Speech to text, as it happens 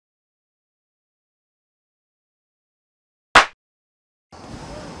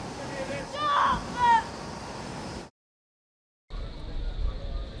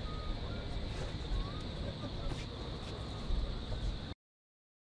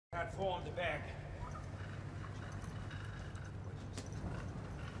That formed the bag.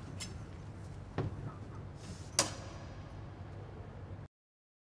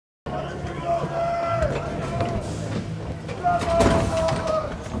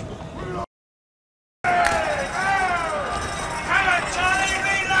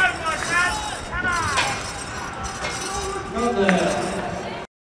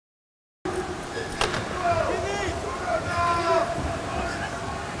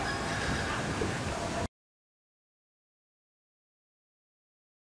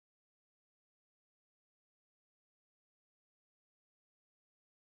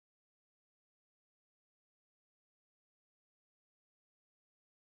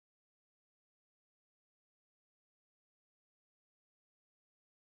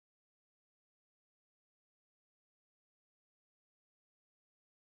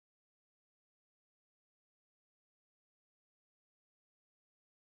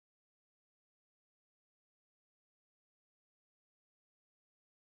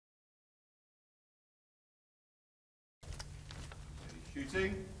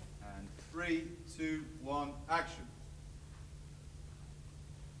 Shooting, and 3, 2, 1, action.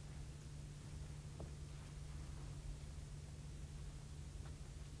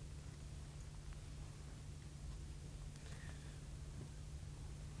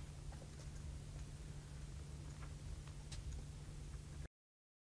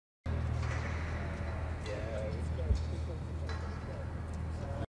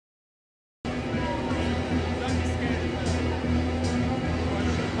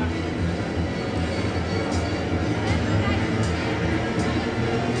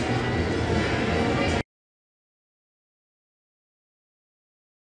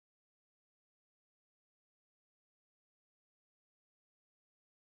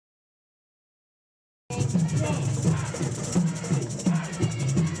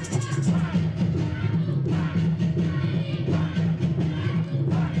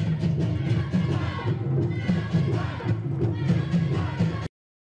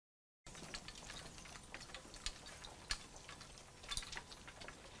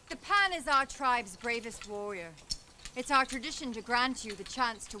 Is our tribe's bravest warrior. It's our tradition to grant you the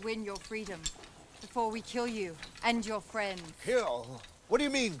chance to win your freedom before we kill you and your friends. Kill? What do you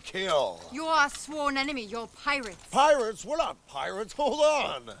mean, kill? You're our sworn enemy. You're pirates. Pirates? We're not pirates. Hold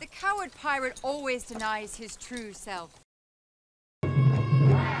on. The coward pirate always denies his true self.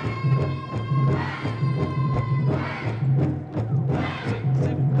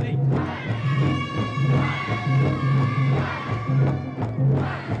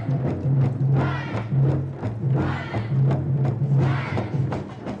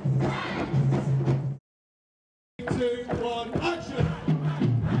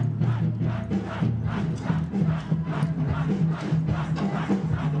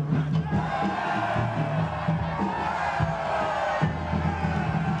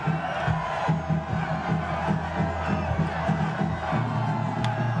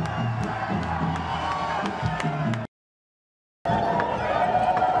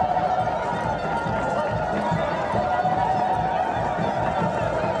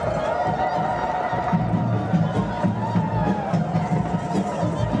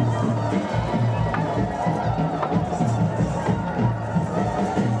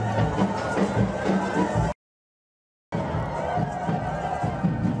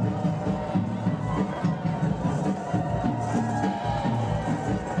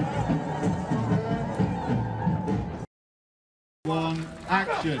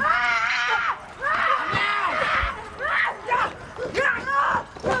 Action.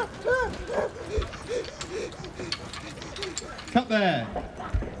 Cut there.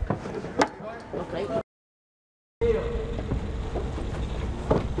 Okay.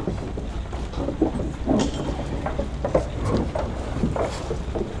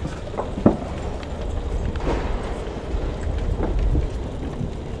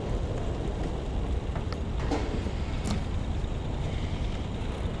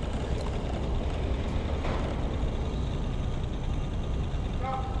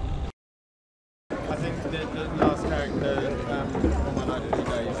 I think the last character on my night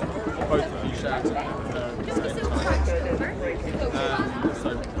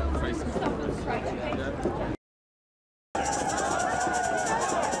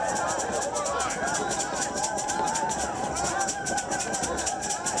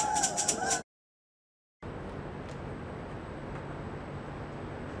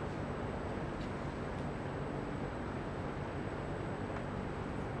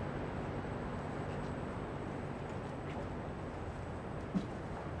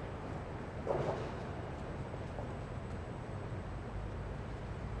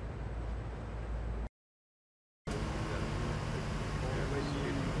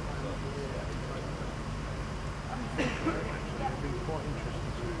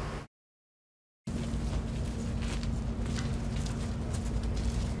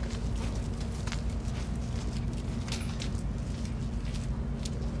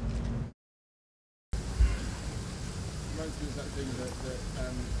is that thing that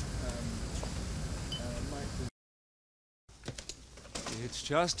Mike did. It's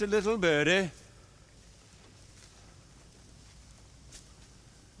just a little birdie.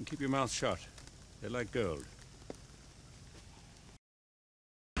 And keep your mouth shut. They're like gold.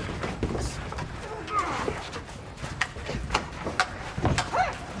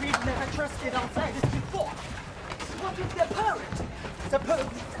 We've never trusted outsiders before. What if they're pirates? Suppose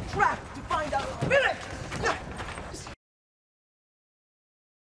it's a trap to find our village!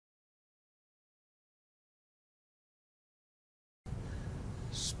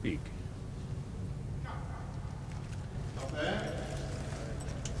 Speak. Up there.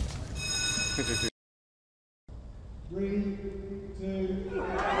 3, 2,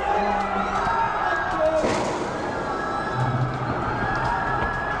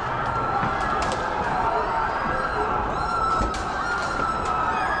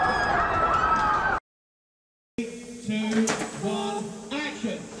 1.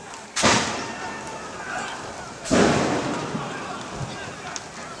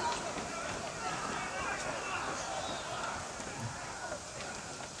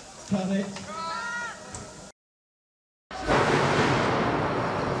 Cut it.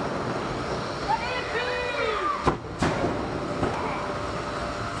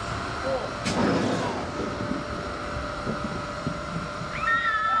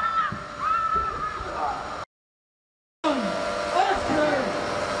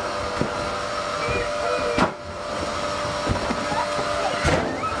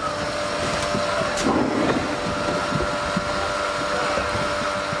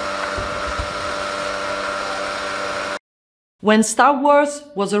 When Star Wars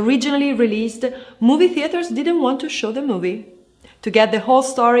was originally released, movie theaters didn't want to show the movie. To get the whole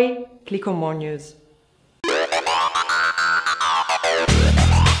story, click on more news.